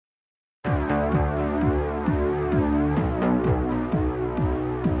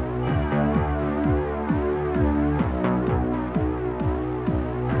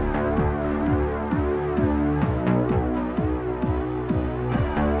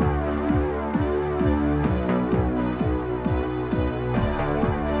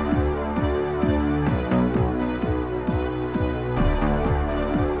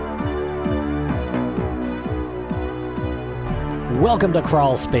welcome to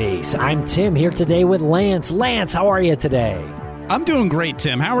Crawl Space. I'm Tim here today with Lance. Lance, how are you today? I'm doing great,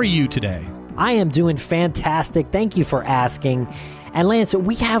 Tim. How are you today? I am doing fantastic. Thank you for asking. And Lance,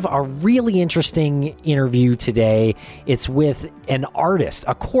 we have a really interesting interview today. It's with an artist,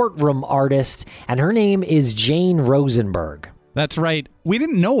 a courtroom artist, and her name is Jane Rosenberg. That's right. We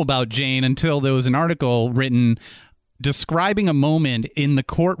didn't know about Jane until there was an article written describing a moment in the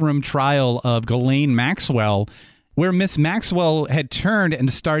courtroom trial of Ghislaine Maxwell where Miss Maxwell had turned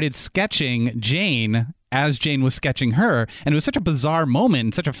and started sketching Jane as Jane was sketching her. And it was such a bizarre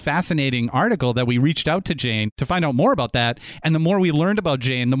moment, such a fascinating article that we reached out to Jane to find out more about that. And the more we learned about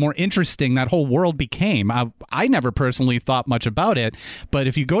Jane, the more interesting that whole world became. I never personally thought much about it, but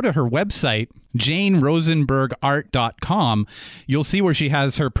if you go to her website, JaneRosenbergArt.com, you'll see where she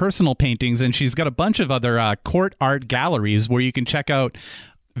has her personal paintings, and she's got a bunch of other court art galleries where you can check out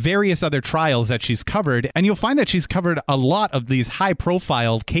various other trials that she's covered, and you'll find that she's covered a lot of these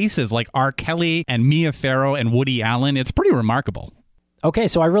high-profile cases like R. Kelly and Mia Farrow and Woody Allen. It's pretty remarkable. Okay,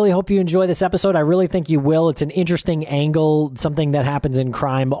 so I really hope you enjoy this episode. I really think you will. It's an interesting angle, something that happens in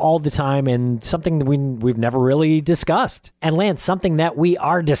crime all the time, and something that we've never really discussed. And Lance, something that we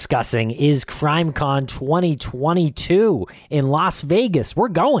are discussing is CrimeCon 2022 in Las Vegas. We're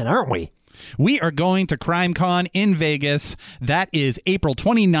going, aren't we? We are going to CrimeCon in Vegas. That is April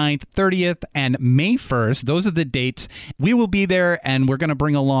 29th, 30th, and May 1st. Those are the dates. We will be there, and we're going to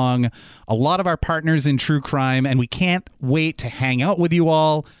bring along a lot of our partners in true crime, and we can't wait to hang out with you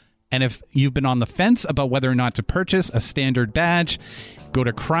all. And if you've been on the fence about whether or not to purchase a standard badge, go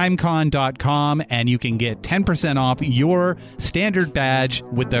to crimecon.com, and you can get 10% off your standard badge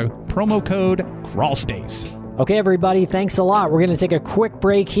with the promo code CRAWLSPACE. Okay, everybody, thanks a lot. We're going to take a quick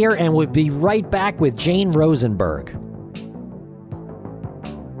break here, and we'll be right back with Jane Rosenberg.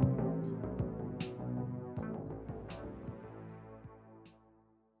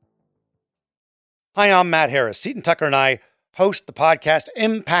 Hi, I'm Matt Harris. Seton Tucker and I host the podcast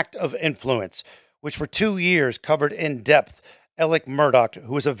Impact of Influence, which for 2 years covered in depth Alec Murdaugh,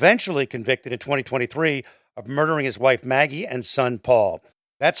 who was eventually convicted in 2023 of murdering his wife Maggie and son Paul.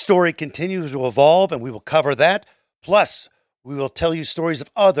 That story continues to evolve, and we will cover that. Plus, we will tell you stories of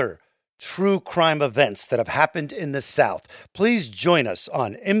other true crime events that have happened in the South. Please join us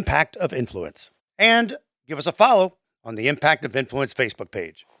on Impact of Influence. And give us a follow on the Impact of Influence Facebook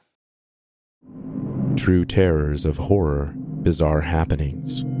page. True terrors of horror, bizarre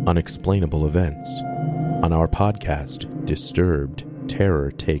happenings, unexplainable events. On our podcast, Disturbed, terror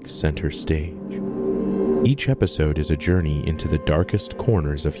takes center stage. Each episode is a journey into the darkest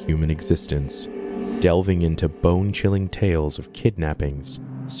corners of human existence, delving into bone-chilling tales of kidnappings,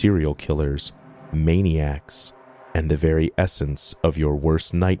 serial killers, maniacs, and the very essence of your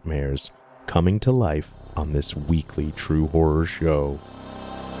worst nightmares coming to life on this weekly true horror show.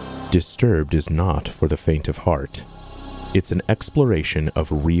 Disturbed is not for the faint of heart. It's an exploration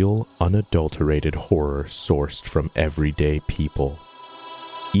of real, unadulterated horror sourced from everyday people.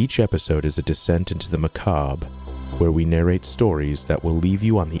 Each episode is a descent into the macabre, where we narrate stories that will leave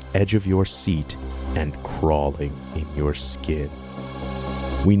you on the edge of your seat and crawling in your skin.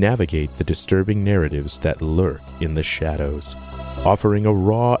 We navigate the disturbing narratives that lurk in the shadows, offering a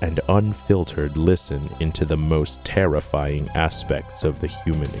raw and unfiltered listen into the most terrifying aspects of the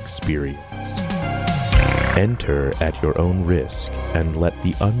human experience. Enter at your own risk and let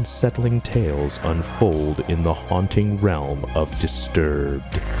the unsettling tales unfold in the haunting realm of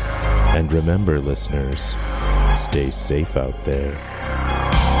Disturbed. And remember, listeners, stay safe out there.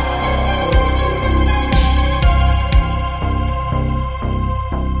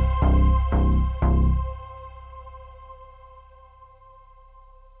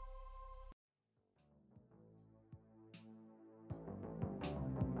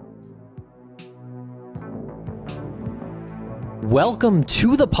 Welcome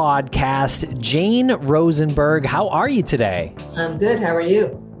to the podcast, Jane Rosenberg. How are you today? I'm good. How are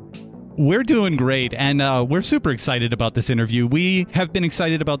you? We're doing great, and we're super excited about this interview. We have been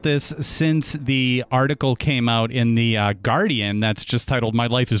excited about this since the article came out in the Guardian that's just titled My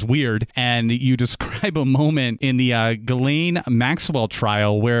Life is Weird, and you describe a moment in the Ghislaine Maxwell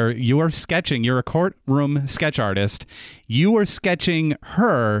trial where you are sketching, you're a courtroom sketch artist, you are sketching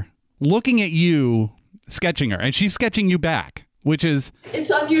her, looking at you, sketching her, and she's sketching you back. Which is... It's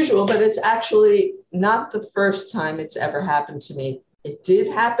unusual, but it's actually not the first time it's ever happened to me. It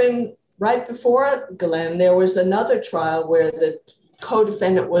did happen right before Ghislaine. There was another trial where the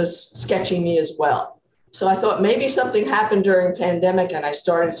co-defendant was sketching me as well. So I thought maybe something happened during pandemic and I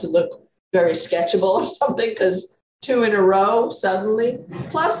started to look very sketchable or something, because 2 in a row suddenly.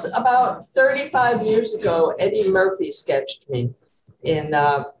 Plus, about 35 years ago, Eddie Murphy sketched me. In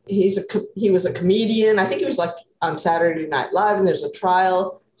he was a comedian. I think he was like on Saturday Night Live, and there's a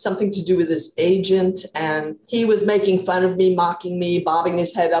trial, something to do with his agent, and he was making fun of me, mocking me, bobbing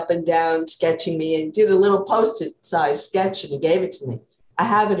his head up and down, sketching me, and he did a little Post-it size sketch and he gave it to me. I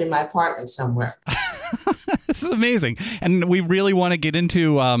have it in my apartment somewhere. This is amazing. And we really want to get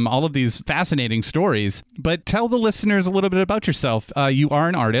into all of these fascinating stories. But tell the listeners a little bit about yourself. You are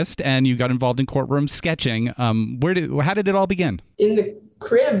an artist and you got involved in courtroom sketching. How did it all begin? In the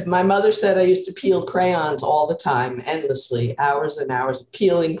crib, my mother said I used to peel crayons all the time, endlessly, hours and hours of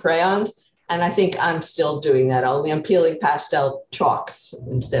peeling crayons. And I think I'm still doing that, only I'm peeling pastel chalks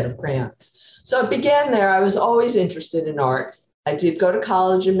instead of crayons. So it began there. I was always interested in art. I did go to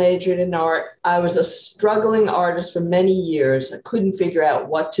college and majored in art. I was a struggling artist for many years. I couldn't figure out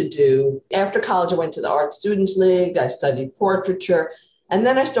what to do. After college, I went to the Art Students League. I studied portraiture. And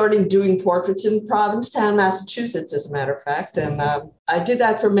then I started doing portraits in Provincetown, Massachusetts, as a matter of fact. And I did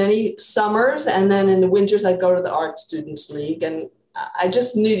that for many summers. And then in the winters, I'd go to the Art Students League. And I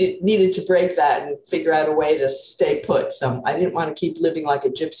just needed to break that and figure out a way to stay put. So I didn't want to keep living like a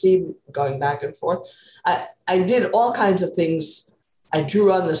gypsy, going back and forth. I did all kinds of things. I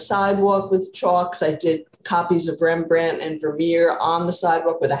drew on the sidewalk with chalks. I did copies of Rembrandt and Vermeer on the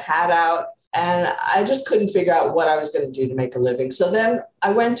sidewalk with a hat out. And I just couldn't figure out what I was going to do to make a living. So then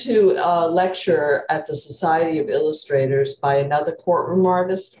I went to a lecture at the Society of Illustrators by another courtroom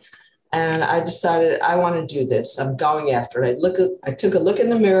artist. And I decided I want to do this. I'm going after it. I took a look in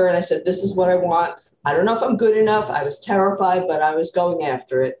the mirror and I said, this is what I want. I don't know if I'm good enough. I was terrified, but I was going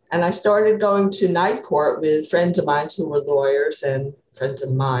after it. And I started going to night court with friends of mine who were lawyers.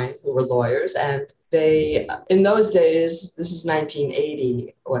 And they, in those days, this is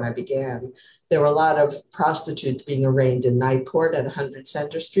 1980 when I began, there were a lot of prostitutes being arraigned in night court at 100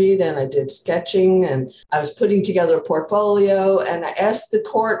 Center Street. And I did sketching and I was putting together a portfolio. And I asked the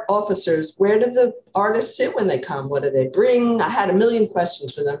court officers, where do the artists sit when they come? What do they bring? I had a million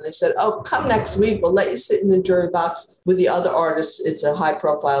questions for them. They said, oh, come next week. We'll let you sit in the jury box with the other artists. It's a high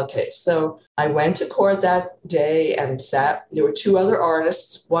profile case. So I went to court that day and sat. There were two other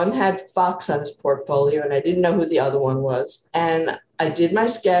artists. One had Fox on his portfolio and I didn't know who the other one was. And I did my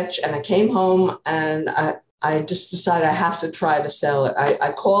sketch and I came home and I just decided I have to try to sell it.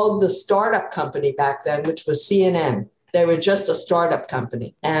 I called the startup company back then, which was CNN. They were just a startup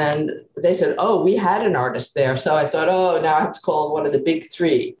company. And they said, oh, we had an artist there. So I thought, oh, now I have to call one of the big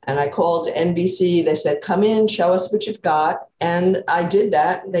three. And I called NBC. They said, come in, show us what you've got. And I did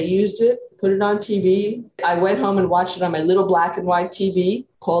that. They used it, put it on TV. I went home and watched it on my little black and white TV,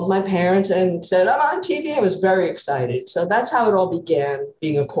 called my parents and said, I'm on TV. I was very excited. So that's how it all began,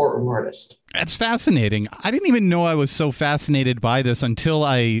 being a courtroom artist. That's fascinating. I didn't even know I was so fascinated by this until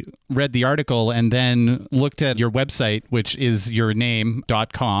I read the article and then looked at your website, which is your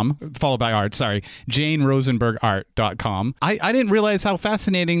name.com, followed by art, janerosenbergart.com. I didn't realize how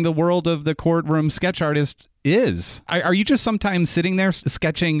fascinating the world of the courtroom sketch artist is. Are you just sometimes sitting there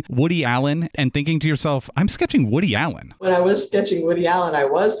sketching Woody Allen and thinking to yourself, I'm sketching Woody Allen? When I was sketching Woody Allen, I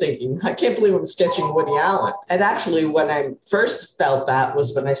was thinking, I can't believe I'm sketching Woody Allen. And actually, when I first felt that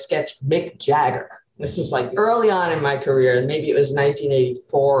was when I sketched Mick Jagger. This is like early on in my career, and maybe it was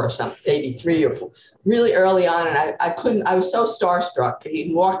 1984 or something, 83 or 4, really early on. And I was so starstruck.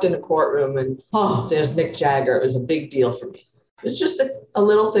 He walked in the courtroom and, oh, there's Mick Jagger. It was a big deal for me. It was just a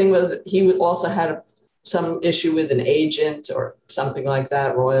little thing with, he also had some issue with an agent or something like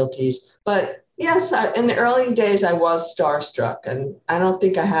that, royalties. But yes, in the early days, I was starstruck, and I don't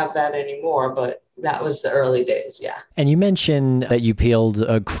think I have that anymore, but that was the early days, yeah. And you mentioned that you peeled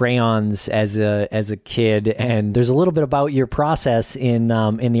crayons as a kid, and there's a little bit about your process in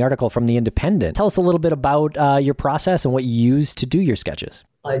the article from The Independent. Tell us a little bit about your process and what you use to do your sketches.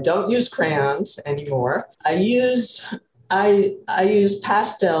 I don't use crayons anymore. I use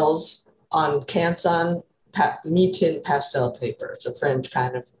pastels on Canson Mi-Tint pastel paper. It's a French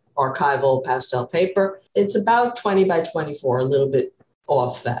kind of archival pastel paper. It's about 20 by 24, a little bit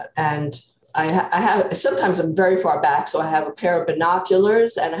off that. And I have, sometimes I'm very far back, so I have a pair of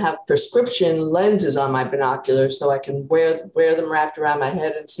binoculars and I have prescription lenses on my binoculars so I can wear them wrapped around my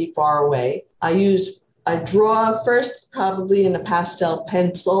head and see far away. I draw first probably in a pastel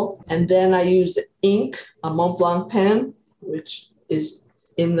pencil, and then I use ink, a Mont Blanc pen, which is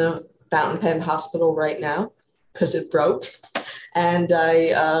in the fountain pen hospital right now because it broke. And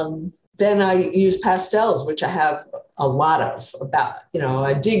then I use pastels, which I have a lot of.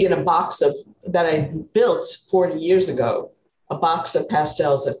 I dig in a box that I built 40 years ago a box of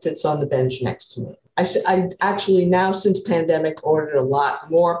pastels that fits on the bench next to me. I actually now, since pandemic, ordered a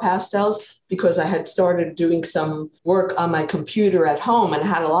lot more pastels because I had started doing some work on my computer at home and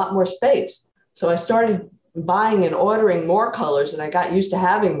had a lot more space. So I started buying and ordering more colors, and I got used to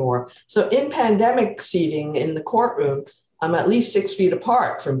having more. So in pandemic seating in the courtroom, I'm at least 6 feet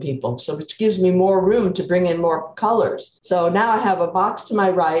apart from people, so which gives me more room to bring in more colors. So now I have a box to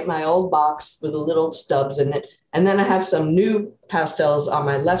my right, my old box with the little stubs in it, and then I have some new pastels on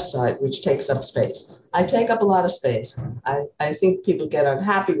my left side, which takes up space. I take up a lot of space. I think people get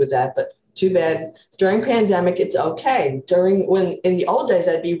unhappy with that, but too bad. During pandemic, it's okay. In the old days,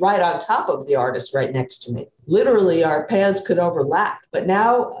 I'd be right on top of the artist right next to me. Literally, our paths could overlap. But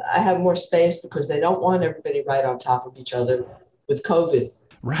now I have more space because they don't want everybody right on top of each other with COVID.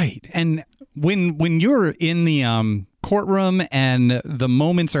 Right. And when you're in the courtroom and the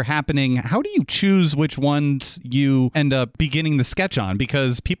moments are happening, how do you choose which ones you end up beginning the sketch on?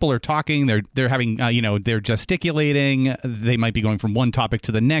 Because people are talking, they're having, they're gesticulating, they might be going from one topic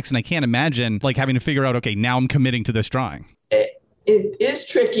to the next. And I can't imagine like having to figure out, okay, now I'm committing to this drawing. It is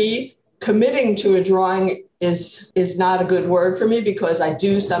tricky. Committing to a drawing is not a good word for me because I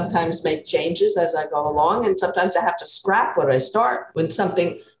do sometimes make changes as I go along, and sometimes I have to scrap what I start. When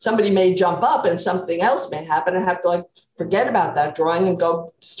somebody may jump up and something else may happen, I have to forget about that drawing and go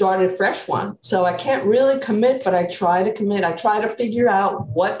start a fresh one. So I can't really commit, but I try to commit. I try to figure out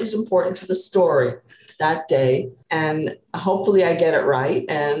what is important to the story that day, and hopefully I get it right.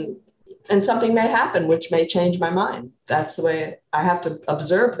 And something may happen which may change my mind. That's the way I have to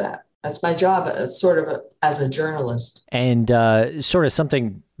observe that. That's my job, as a journalist. And sort of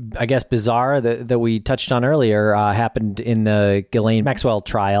something, I guess, bizarre that we touched on earlier happened in the Ghislaine Maxwell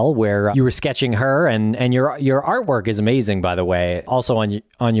trial, where you were sketching her, and your artwork is amazing, by the way. Also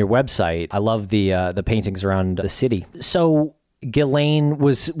on your website, I love the paintings around the city. So Ghislaine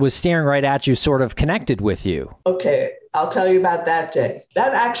was staring right at you, sort of connected with you. Okay, I'll tell you about that day.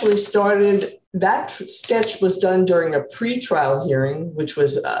 That actually started. That sketch was done during a pre-trial hearing, which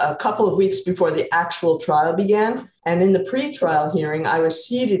was a couple of weeks before the actual trial began. And in the pre-trial hearing, I was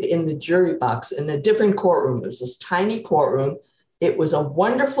seated in the jury box in a different courtroom. It was this tiny courtroom. It was a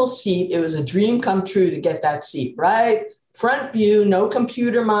wonderful seat. It was a dream come true to get that seat, right? Front view, no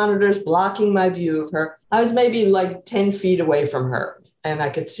computer monitors blocking my view of her. I was maybe 10 feet away from her, and I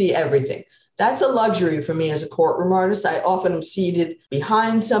could see everything. That's a luxury for me as a courtroom artist. I often am seated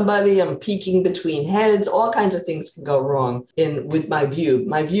behind somebody. I'm peeking between heads. All kinds of things can go wrong with my view.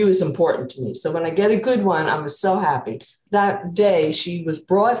 My view is important to me. So when I get a good one, I'm so happy. That day, she was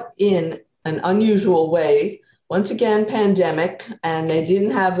brought in an unusual way. Once again, pandemic, and they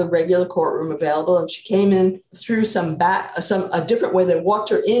didn't have the regular courtroom available. And she came in through a different way. They walked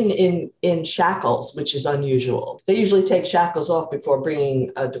her in shackles, which is unusual. They usually take shackles off before bringing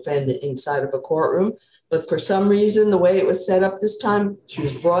a defendant inside of a courtroom. But for some reason, the way it was set up this time, she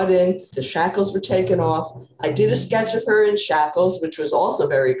was brought in, the shackles were taken off. I did a sketch of her in shackles, which was also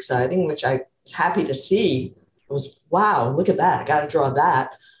very exciting, which I was happy to see. It was, wow, look at that. I got to draw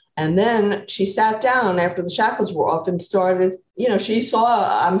that. And then she sat down after the shackles were off and started, she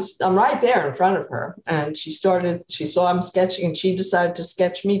saw I'm right there in front of her. And she saw I'm sketching, and she decided to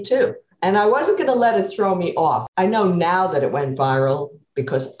sketch me too. And I wasn't going to let it throw me off. I know now that it went viral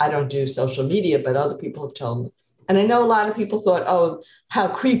because I don't do social media, but other people have told me. And I know a lot of people thought, oh, how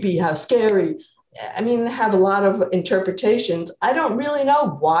creepy, how scary. I mean, have a lot of interpretations. I don't really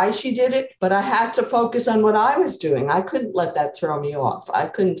know why she did it, but I had to focus on what I was doing. I couldn't let that throw me off. I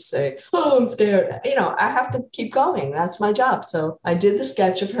couldn't say, oh, I'm scared. I have to keep going. That's my job. So I did the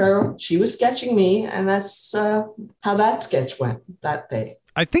sketch of her. She was sketching me. And that's how that sketch went that day.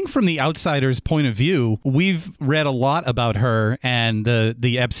 I think from the outsider's point of view, we've read a lot about her and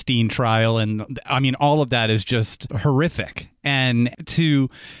the Epstein trial. And I mean, all of that is just horrific. And to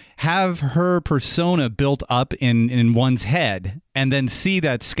have her persona built up in one's head and then see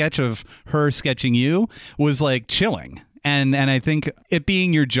that sketch of her sketching you was chilling. And I think it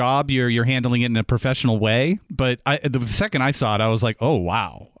being your job, you're handling it in a professional way. But the second I saw it, I was like, oh,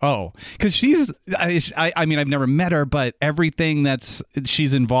 wow. Oh, because I mean, I've never met her, but everything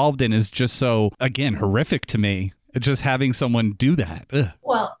she's involved in is just so, again, horrific to me. Just having someone do that. Ugh.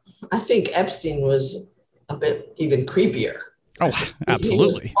 Well, I think Epstein was a bit even creepier. Oh,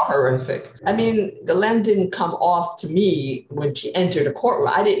 absolutely. He was horrific. I mean, Ghislaine didn't come off to me when she entered a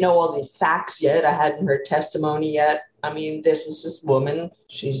courtroom. I didn't know all the facts yet. I hadn't heard testimony yet. I mean, this is this woman.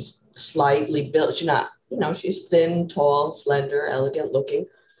 She's slightly built. She's not, she's thin, tall, slender, elegant looking.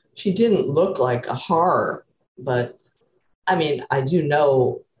 She didn't look like a horror, but I mean, I do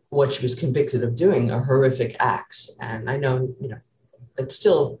know what she was convicted of doing are horrific acts. And I know, it's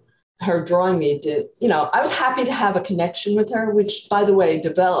still her drawing me did, I was happy to have a connection with her, which, by the way,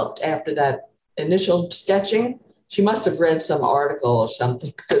 developed after that initial sketching. She must have read some article or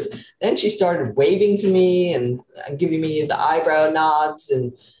something, because then she started waving to me and giving me the eyebrow nods.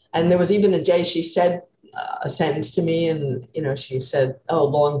 And there was even a day she said a sentence to me, and, she said, "Oh,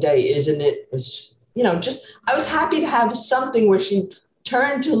 long day, isn't it?" It was, I was happy to have something where she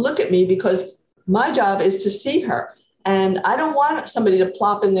turned to look at me, because my job is to see her. And I don't want somebody to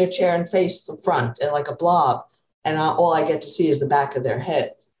plop in their chair and face the front and like a blob, and all I get to see is the back of their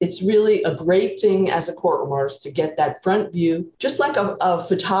head. It's really a great thing as a courtroom artist to get that front view, just like a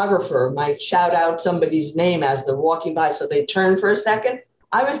photographer might shout out somebody's name as they're walking by so they turn for a second.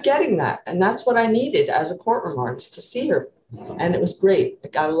 I was getting that, and that's what I needed as a courtroom artist, to see her. And it was great. I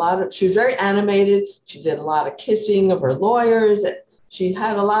got she was very animated. She did a lot of kissing of her lawyers. She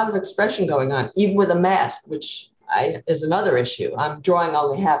had a lot of expression going on, even with a mask, which is another issue. I'm drawing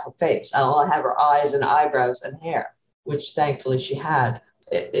only half a face. I'll have her eyes and eyebrows and hair, which thankfully she had.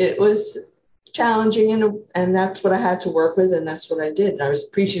 It was challenging, and that's what I had to work with, and that's what I did. And I was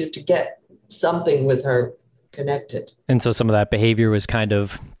appreciative to get something with her connected. And so some of that behavior was kind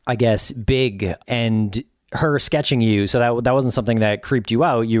of, I guess, big, and her sketching you, so that wasn't something that creeped you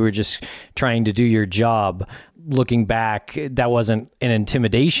out. You were just trying to do your job. Looking back, that wasn't an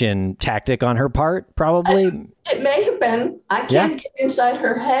intimidation tactic on her part, probably? It may have been. I can't get inside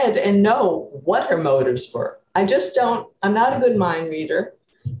her head and know what her motives were. I'm not a good mind reader.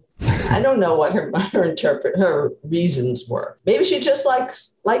 I don't know what her reasons were. Maybe she just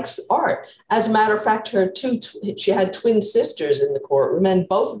likes art. As a matter of fact, she had twin sisters in the courtroom, and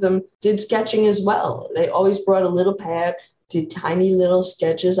both of them did sketching as well. They always brought a little pad, did tiny little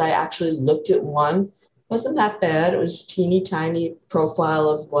sketches. I actually looked at one. Wasn't that bad. It was a teeny tiny profile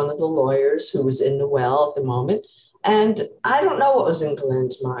of one of the lawyers who was in the well at the moment. And I don't know what was in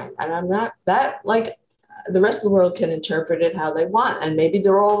Glenn's mind. And I'm not that, like, the rest of the world can interpret it how they want, and maybe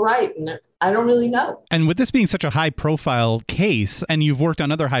they're all right, and I don't really know. And with this being such a high-profile case, and you've worked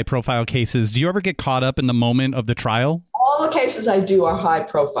on other high-profile cases, do you ever get caught up in the moment of the trial? All the cases I do are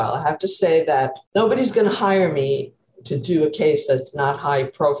high-profile. I have to say that nobody's going to hire me to do a case that's not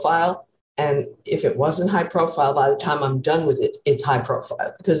high-profile. And if it wasn't high-profile, by the time I'm done with it, it's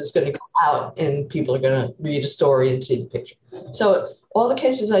high-profile, because it's going to go out and people are going to read a story and see the picture. So all the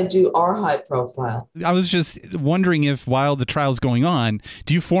cases I do are high profile. I was just wondering if, while the trial's going on,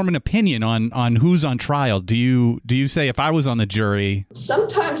 do you form an opinion on who's on trial? Do you say, if I was on the jury?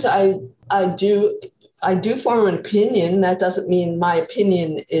 Sometimes I do form an opinion. That doesn't mean my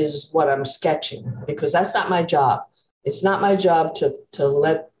opinion is what I'm sketching, because that's not my job. It's not my job to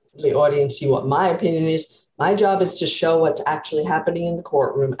let the audience see what my opinion is. My job is to show what's actually happening in the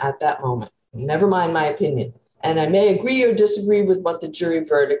courtroom at that moment. Never mind my opinion. And I may agree or disagree with what the jury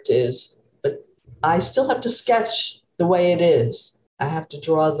verdict is, but I still have to sketch the way it is. I have to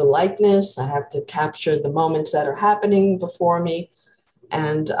draw the likeness. I have to capture the moments that are happening before me.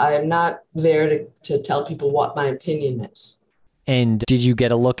 And I am not there to tell people what my opinion is. And did you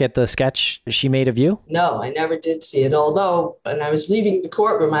get a look at the sketch she made of you? No, I never did see it. Although when I was leaving the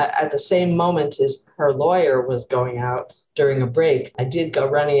courtroom, at the same moment as her lawyer was going out during a break, I did go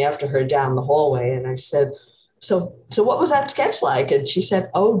running after her down the hallway, and I said, So what was that sketch like? And she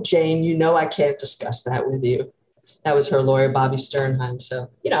said, "Oh, Jane, I can't discuss that with you." That was her lawyer, Bobby Sternheim. So,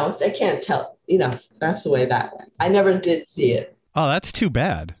 they can't tell, that's the way that went. I never did see it. Oh, that's too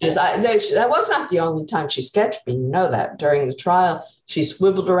bad. That was not the only time she sketched me. You know that. During the trial, she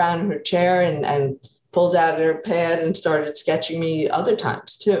swiveled around in her chair and pulled out her pad and started sketching me other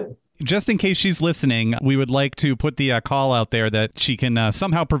times, too. Just in case she's listening, we would like to put the call out there that she can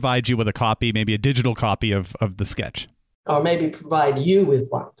somehow provide you with a copy, maybe a digital copy of the sketch. Or maybe provide you with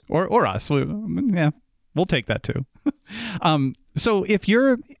one. Or us. We'll take that too. So if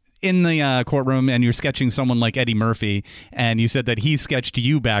you're in the courtroom and you're sketching someone like Eddie Murphy, and you said that he sketched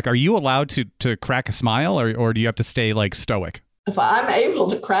you back, are you allowed to crack a smile, or do you have to stay like stoic? If I'm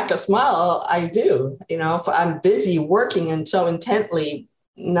able to crack a smile, I do. If I'm busy working and so intently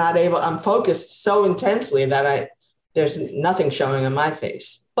I'm focused so intensely that there's nothing showing on my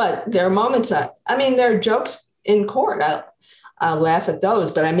face. But there are moments there are jokes in court. I'll laugh at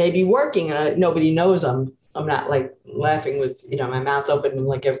those, but I may be working and nobody knows I'm not like laughing with, my mouth open and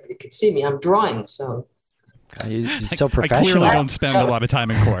like everybody could see me. I'm drawing. So you're so professional. I clearly don't spend a lot of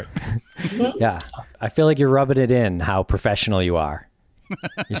time in court. Yeah. I feel like you're rubbing it in how professional you are.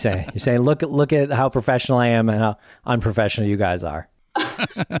 You're saying, look at how professional I am and how unprofessional you guys are.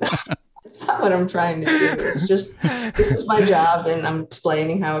 It's not what I'm trying to do. It's just, this is my job, and I'm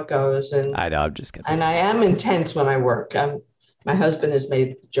explaining how it goes. And I know, I'm just kidding. And I am intense when I work. My husband has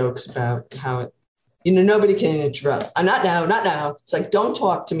made jokes about how it, nobody can interrupt. Not now. It's like, don't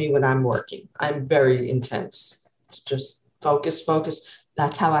talk to me when I'm working. I'm very intense. It's just focus.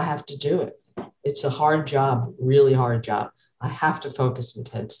 That's how I have to do it. It's a hard job, really hard job. I have to focus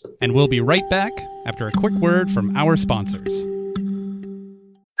intensely. And we'll be right back after a quick word from our sponsors.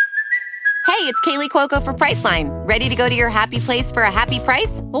 Hey, it's Kaylee Cuoco for Priceline. Ready to go to your happy place for a happy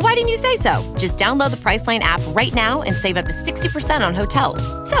price? Well, why didn't you say so? Just download the Priceline app right now and save up to 60% on hotels.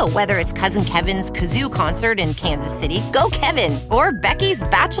 So whether it's Cousin Kevin's Kazoo Concert in Kansas City, go Kevin, or Becky's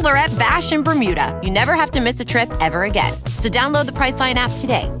Bachelorette Bash in Bermuda, you never have to miss a trip ever again. So download the Priceline app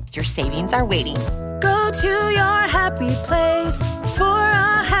today. Your savings are waiting. Go to your happy place for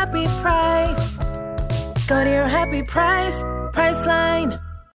a happy price. Go to your happy price, Priceline.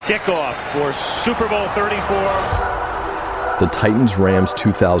 Kickoff for Super Bowl 34. The Titans-Rams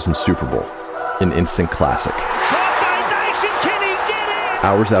 2000 Super Bowl, an instant classic.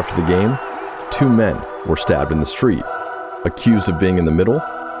 Hours after the game, 2 men were stabbed in the street, accused of being in the middle,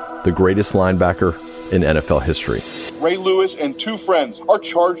 the greatest linebacker in NFL history. Ray Lewis and 2 friends are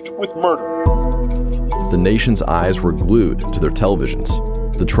charged with murder. The nation's eyes were glued to their televisions.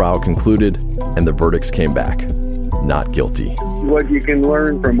 The trial concluded, and the verdicts came back. Not guilty. What you can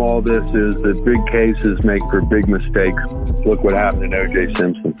learn from all this is that big cases make for big mistakes. Look what happened in O.J.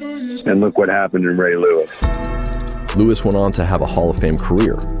 Simpson, and look what happened in Ray Lewis. Lewis went on to have a Hall of Fame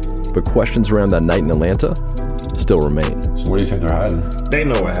career, but questions around that night in Atlanta still remain. So what do you think they're hiding? They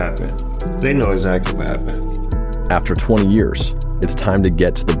know what happened. They know exactly what happened. After 20 years, it's time to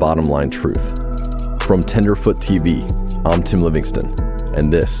get to the bottom line truth. From Tenderfoot TV, I'm Tim Livingston,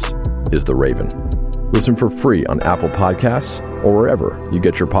 and this is The Raven. Listen for free on Apple Podcasts or wherever you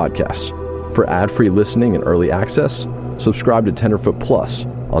get your podcasts. For ad-free listening and early access, subscribe to Tenderfoot Plus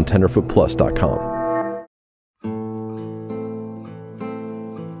on tenderfootplus.com.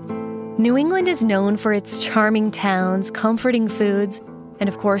 New England is known for its charming towns, comforting foods, and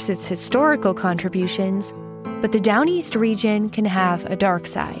of course its historical contributions, but the Down East region can have a dark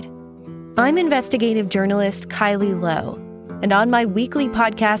side. I'm investigative journalist Kylie Lowe, and on my weekly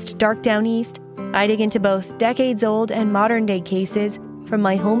podcast, Dark Down East, I dig into both decades-old and modern-day cases from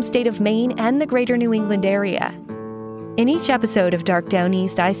my home state of Maine and the greater New England area. In each episode of Dark Down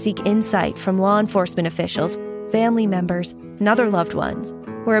East, I seek insight from law enforcement officials, family members, and other loved ones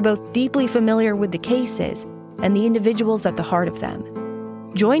who are both deeply familiar with the cases and the individuals at the heart of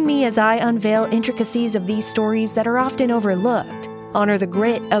them. Join me as I unveil intricacies of these stories that are often overlooked, honor the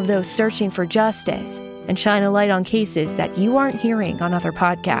grit of those searching for justice, and shine a light on cases that you aren't hearing on other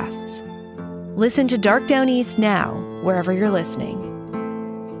podcasts. Listen to Dark Down East now, wherever you're listening.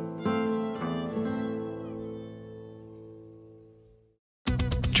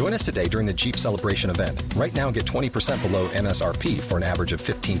 Join us today during the Jeep Celebration event. Right now, get 20% below MSRP for an average of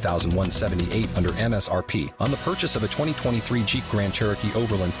 $15,178 under MSRP on the purchase of a 2023 Jeep Grand Cherokee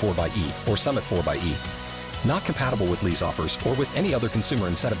Overland 4xE or Summit 4xE. Not compatible with lease offers or with any other consumer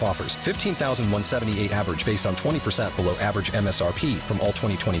incentive offers. $15,178 average based on 20% below average MSRP from all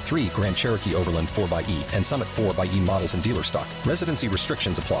 2023 Grand Cherokee Overland 4xE and Summit 4xE models in dealer stock. Residency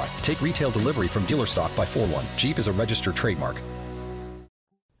restrictions apply. Take retail delivery from dealer stock by 4/1. Jeep is a registered trademark.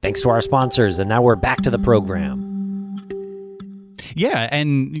 Thanks to our sponsors, and now we're back to the program. Yeah,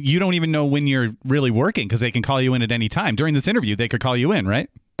 and you don't even know when you're really working because they can call you in at any time. During this interview, they could call you in,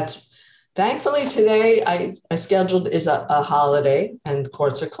 right? Thankfully, today my scheduled is a holiday and the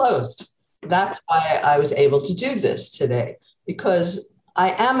courts are closed. That's why I was able to do this today, because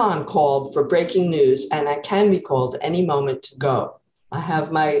I am on call for breaking news and I can be called any moment to go. I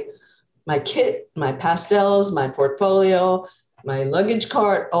have my kit, my pastels, my portfolio, my luggage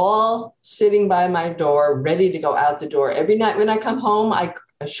cart, all sitting by my door, ready to go out the door. Every night when I come home, I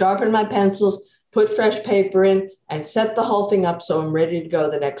sharpen my pencils, put fresh paper in, and set the whole thing up so I'm ready to go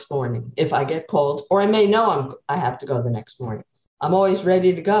the next morning if I get called, or I may know I have to go the next morning. I'm always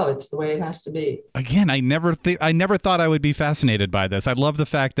ready to go. It's the way it has to be. Again, I never thought I would be fascinated by this. I love the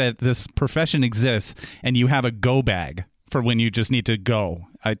fact that this profession exists and you have a go bag for when you just need to go.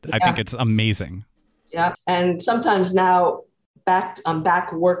 I think it's amazing. Yeah, and sometimes now I'm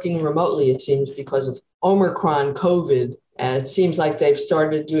back working remotely, it seems, because of Omicron COVID. And it seems like they've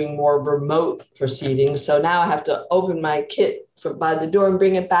started doing more remote proceedings. So now I have to open my kit by the door and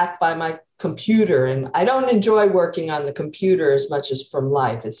bring it back by my computer. And I don't enjoy working on the computer as much as from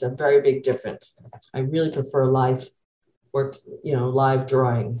live. It's a very big difference. I really prefer live work, live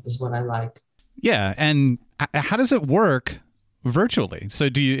drawing is what I like. Yeah. And how does it work virtually. So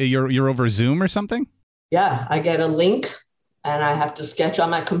do you're over Zoom or something? Yeah, I get a link and I have to sketch on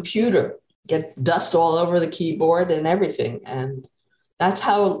my computer, get dust all over the keyboard and everything. And that's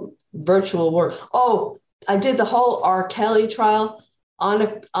how virtual works. Oh, I did the whole R. Kelly trial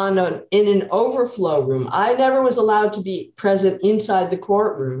in an overflow room. I never was allowed to be present inside the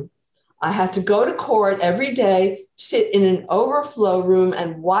courtroom. I had to go to court every day, sit in an overflow room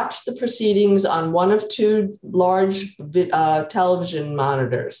and watch the proceedings on one of two large television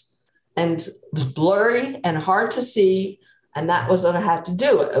monitors. And it was blurry and hard to see. And that was what I had to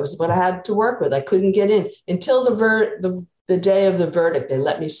do. It was what I had to work with. I couldn't get in until the day of the verdict. They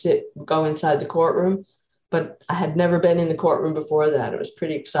let me go inside the courtroom. But I had never been in the courtroom before that. It was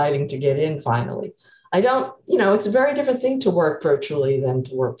pretty exciting to get in finally. It's a very different thing to work virtually than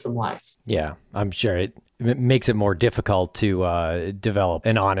to work from life. Yeah, I'm sure it makes it more difficult to develop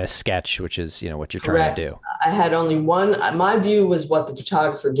an honest sketch, which is, what you're trying to do. I had only one. My view was what the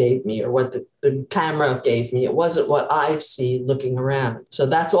photographer gave me or what the camera gave me. It wasn't what I see looking around. So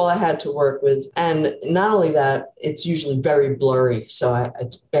that's all I had to work with. And not only that, it's usually very blurry. So I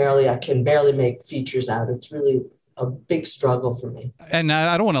can barely make features out. It's really a big struggle for me. And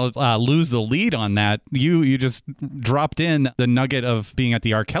I don't want to lose the lead on that. You just dropped in the nugget of being at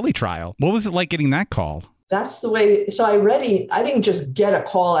the R. Kelly trial. What was it like getting that call? That's the way. So I didn't just get a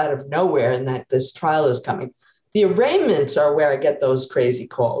call out of nowhere and that this trial is coming. The arraignments are where I get those crazy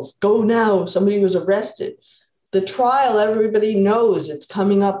calls. Go now. Somebody was arrested. The trial, everybody knows it's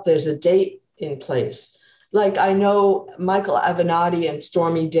coming up. There's a date in place. Like I know Michael Avenatti and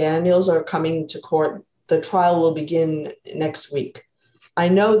Stormy Daniels are coming to court. The trial will begin next week. I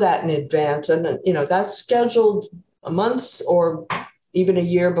know that in advance. And, that's scheduled a month or even a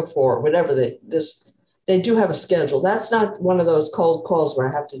year before, whatever they do have a schedule. That's not one of those cold calls where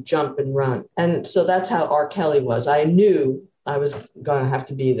I have to jump and run. And so that's how R. Kelly was. I knew I was going to have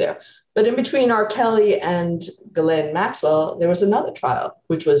to be there. But in between R. Kelly and Ghislaine Maxwell, there was another trial,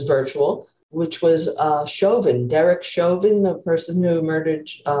 which was virtual, which was Chauvin, Derek Chauvin, the person who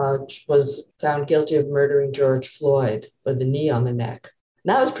was found guilty of murdering George Floyd with the knee on the neck.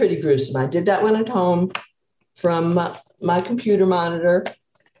 And that was pretty gruesome. I did that one at home from my computer monitor,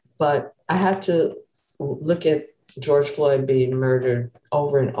 but I had to look at George Floyd being murdered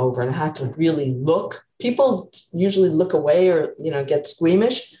over and over, and I had to really look. People usually look away or, get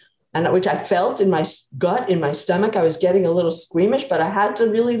squeamish, and which I felt in my gut, in my stomach. I was getting a little squeamish, but I had to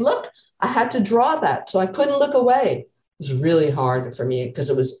really look. I had to draw that, so I couldn't look away. It was really hard for me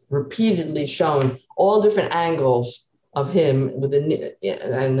because it was repeatedly shown all different angles of him with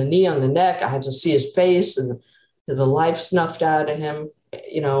the knee on the neck. I had to see his face and the life snuffed out of him,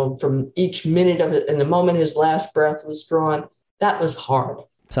 from each minute of it. And the moment his last breath was drawn, that was hard.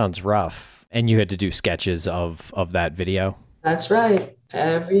 Sounds rough. And you had to do sketches of that video? That's right.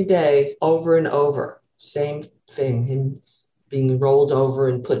 Every day, over and over. Same thing. Him being rolled over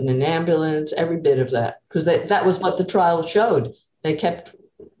and put in an ambulance, every bit of that. Because that was what the trial showed. They kept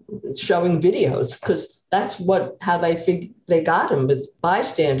showing videos because that's how they got him. With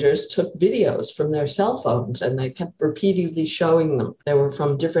bystanders took videos from their cell phones and they kept repeatedly showing them. They were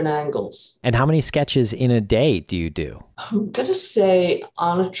from different angles. And how many sketches in a day do you do? I'm going to say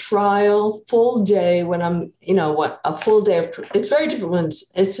on a trial, full day when I'm, a full day of, it's very different when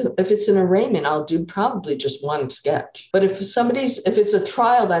if it's an arraignment, I'll do probably just one sketch. But if it's a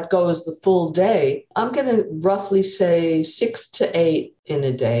trial that goes the full day, I'm going to roughly say 6 to 8 in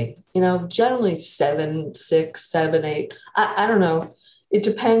a day. Generally 7, 6, 7, 8. I don't know. It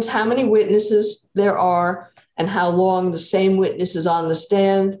depends how many witnesses there are and how long the same witness is on the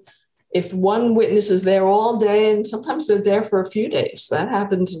stand. If one witness is there all day, and sometimes they're there for a few days, that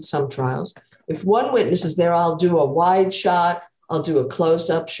happens in some trials. If one witness is there, I'll do a wide shot, I'll do a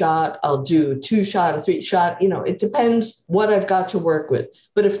close-up shot, I'll do a 2-shot, a 3-shot. It depends what I've got to work with.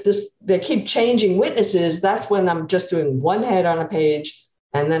 But if they keep changing witnesses, that's when I'm just doing one head on a page,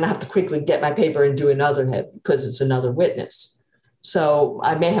 and then I have to quickly get my paper and do another head because it's another witness. So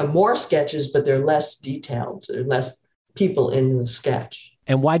I may have more sketches, but they're less detailed. There are less people in the sketch.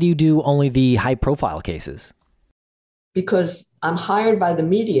 And why do you do only the high-profile cases? Because I'm hired by the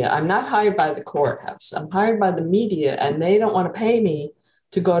media. I'm not hired by the courthouse. I'm hired by the media, and they don't want to pay me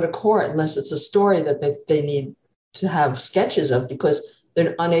to go to court unless it's a story that they need to have sketches of because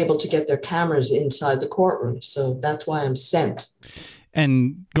they're unable to get their cameras inside the courtroom. So that's why I'm sent.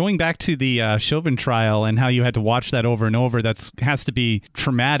 And going back to the Chauvin trial and how you had to watch that over and over, that has to be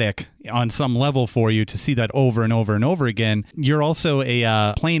traumatic on some level for you to see that over and over and over again. You're also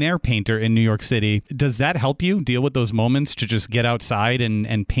a plein air painter in New York City. Does that help you deal with those moments to just get outside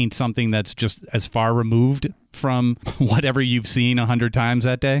and paint something that's just as far removed from whatever you've seen 100 times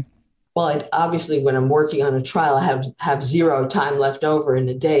that day? Well, obviously, when I'm working on a trial, I have zero time left over in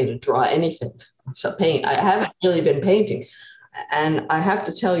a day to draw anything. So I haven't really been painting. And I have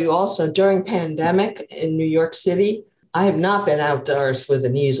to tell you also, during pandemic in New York City, I have not been outdoors with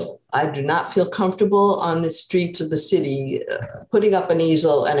an easel. I do not feel comfortable on the streets of the city putting up an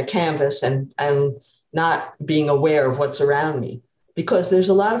easel and a canvas and not being aware of what's around me, because there's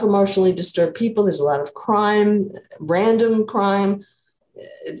a lot of emotionally disturbed people. There's a lot of crime, random crime.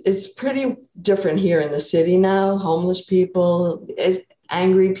 It's pretty different here in the city now. Homeless people,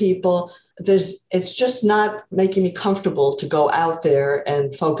 angry people. It's just not making me comfortable to go out there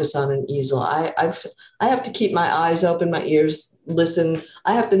and focus on an easel. I have to keep my eyes open, my ears listen.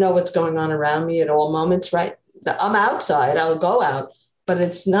 I have to know what's going on around me at all moments, right? I'm outside, I'll go out, but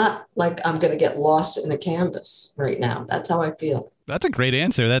it's not like I'm going to get lost in a canvas right now. That's how I feel. That's a great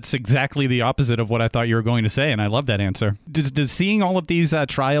answer. That's exactly the opposite of what I thought you were going to say, and I love that answer. Does seeing all of these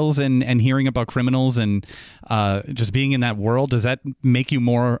trials and hearing about criminals and just being in that world, does that make you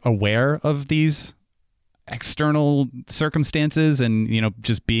more aware of these external circumstances and,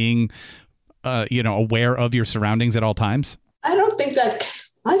 just being, aware of your surroundings at all times? I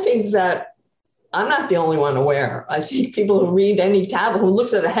think that I'm not the only one aware. I think people who read any tabloid, who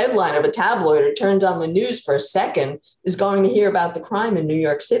looks at a headline of a tabloid or turns on the news for a second, is going to hear about the crime in New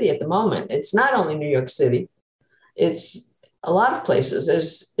York City at the moment. It's not only New York City. It's a lot of places.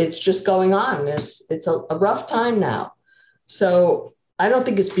 It's just going on. It's a rough time now. So I don't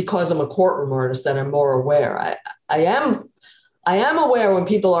think it's because I'm a courtroom artist that I'm more aware. I am aware when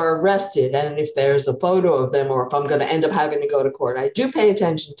people are arrested and if there's a photo of them or if I'm going to end up having to go to court. I do pay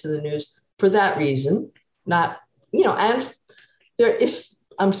attention to the news for that reason, and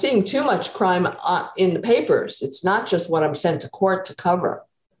I'm seeing too much crime in the papers. It's not just what I'm sent to court to cover.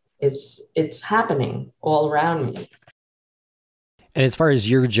 It's happening all around me. And as far as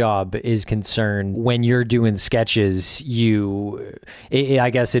your job is concerned, when you're doing sketches, I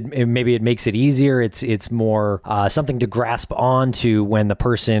guess maybe it makes it easier. It's more something to grasp onto when the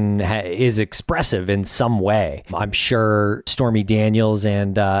person is expressive in some way. I'm sure Stormy Daniels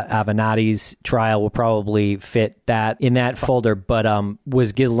and Avenatti's trial will probably fit that in that folder. But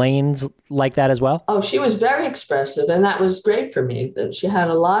was Ghislaine's like that as well? Oh, she was very expressive, and that was great for me. She had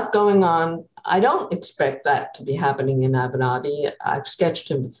a lot going on. I don't expect that to be happening in Avenatti. I've sketched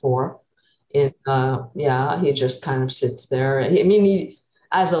him before. He just kind of sits there.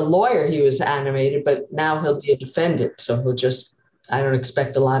 As a lawyer, he was animated, but now he'll be a defendant. So I don't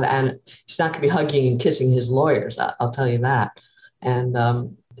expect a lot of, he's not going to be hugging and kissing his lawyers. I'll tell you that. And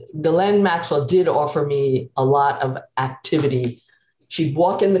Ghislaine Maxwell did offer me a lot of activity. She'd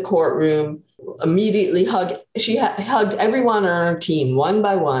walk in the courtroom, immediately hug. She hugged everyone on her team one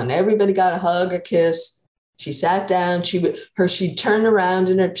by one. Everybody got a hug, a kiss. She sat down. She'd turn around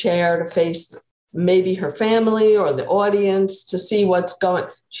in her chair to face maybe her family or the audience to see what's going.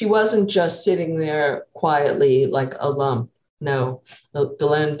 She wasn't just sitting there quietly like a lump. No,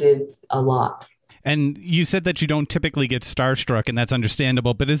 Ghislaine did a lot. And you said that you don't typically get starstruck, and that's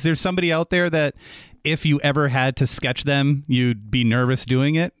understandable. But is there somebody out there that if you ever had to sketch them, you'd be nervous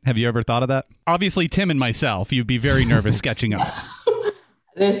doing it? Have you ever thought of that? Obviously, Tim and myself, you'd be very nervous sketching us.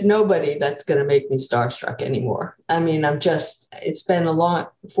 There's nobody that's going to make me starstruck anymore. It's been a long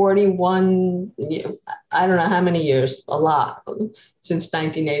 41, I don't know how many years, a lot, since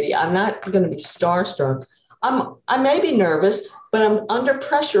 1980. I'm not going to be starstruck. I may be nervous, but I'm under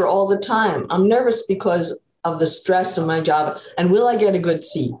pressure all the time. I'm nervous because of the stress of my job. And will I get a good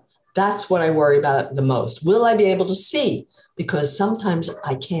seat? That's what I worry about the most. Will I be able to see? Because sometimes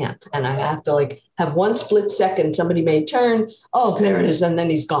I can't. And I have to have one split second. Somebody may turn, oh, there it is. And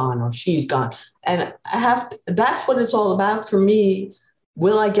then he's gone or she's gone. And that's what it's all about for me.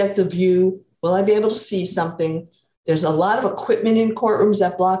 Will I get the view? Will I be able to see something? There's a lot of equipment in courtrooms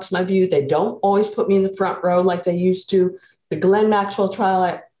that blocks my view. They don't always put me in the front row like they used to. The Ghislaine Maxwell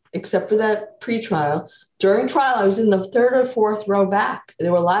trial, except for that pre-trial, during trial, I was in the third or fourth row back.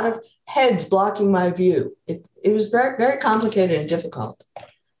 There were a lot of heads blocking my view. It was very, very complicated and difficult.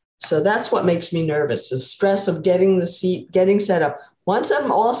 So that's what makes me nervous, the stress of getting the seat, getting set up. Once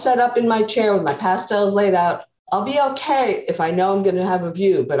I'm all set up in my chair with my pastels laid out, I'll be okay if I know I'm going to have a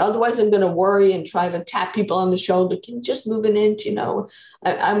view, but otherwise I'm going to worry and try to tap people on the shoulder. Can you just move an inch?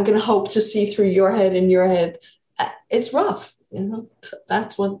 I'm going to hope to see through your head and your head. It's rough.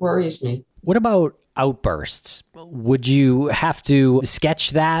 That's what worries me. What about outbursts? Would you have to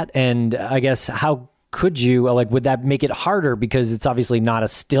sketch that? And I guess how could you, would that make it harder? Because it's obviously not a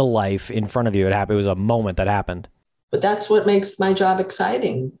still life in front of you. It was a moment that happened. But that's what makes my job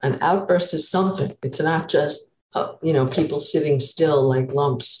exciting. An outburst is something. It's not just, people sitting still like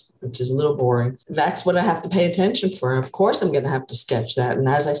lumps, which is a little boring. That's what I have to pay attention for. Of course, I'm going to have to sketch that. And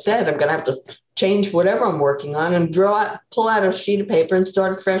as I said, I'm going to have to change whatever I'm working on and pull out a sheet of paper and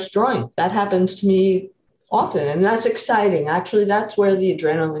start a fresh drawing. That happens to me often. And that's exciting. Actually, that's where the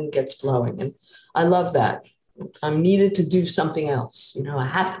adrenaline gets flowing. And I love that. I'm needed to do something else. I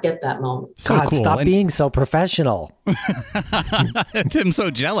have to get that moment. So God, cool. Stop being so professional. Tim's so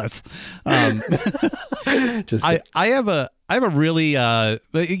jealous. I have a really,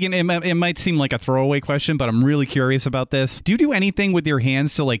 again, it might seem like a throwaway question, but I'm really curious about this. Do you do anything with your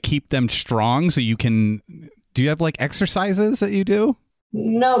hands to keep them strong so you can, do you have exercises that you do?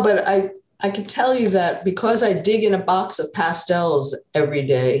 No, but I can tell you that because I dig in a box of pastels every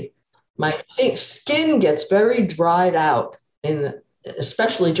day, my skin gets very dried out,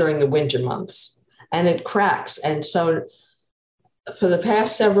 especially during the winter months, and it cracks. And so for the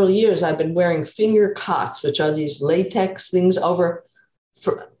past several years, I've been wearing finger cots, which are these latex things I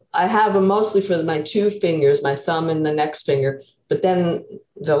have them mostly for my two fingers, my thumb and the next finger. But then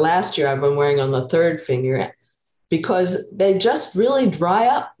the last year I've been wearing on the third finger because they just really dry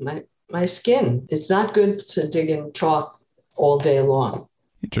up my skin. It's not good to dig in chalk all day long.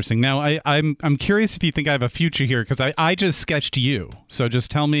 Interesting. Now, I'm curious if you think I have a future here because I just sketched you. So just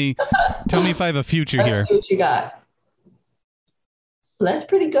tell me if I have a future here. Let's see what you got. Well, that's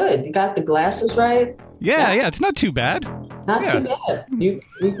pretty good. You got the glasses right. Yeah, it's not too bad. Not too bad. You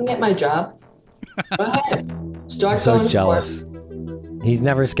can get my job. Go ahead. Start I'm going. So jealous. He's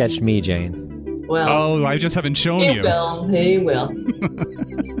never sketched me, Jane. Well, I just haven't shown you. He will.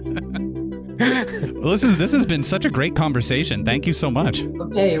 Well, this has been such a great conversation. Thank you so much.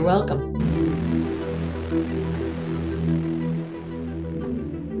 Okay, you're welcome.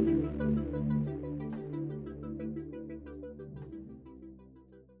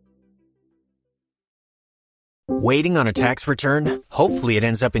 Waiting on a tax return? Hopefully it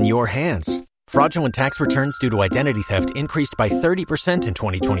ends up in your hands. Fraudulent tax returns due to identity theft increased by 30% in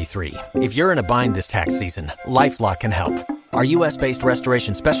 2023. If you're in a bind this tax season, LifeLock can help. Our U.S.-based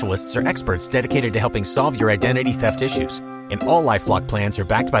restoration specialists are experts dedicated to helping solve your identity theft issues. And all LifeLock plans are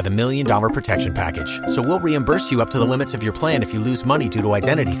backed by the $1 Million Protection Package. So we'll reimburse you up to the limits of your plan if you lose money due to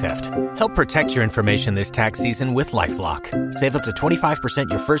identity theft. Help protect your information this tax season with LifeLock. Save up to 25%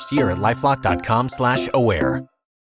 your first year at LifeLock.com/aware.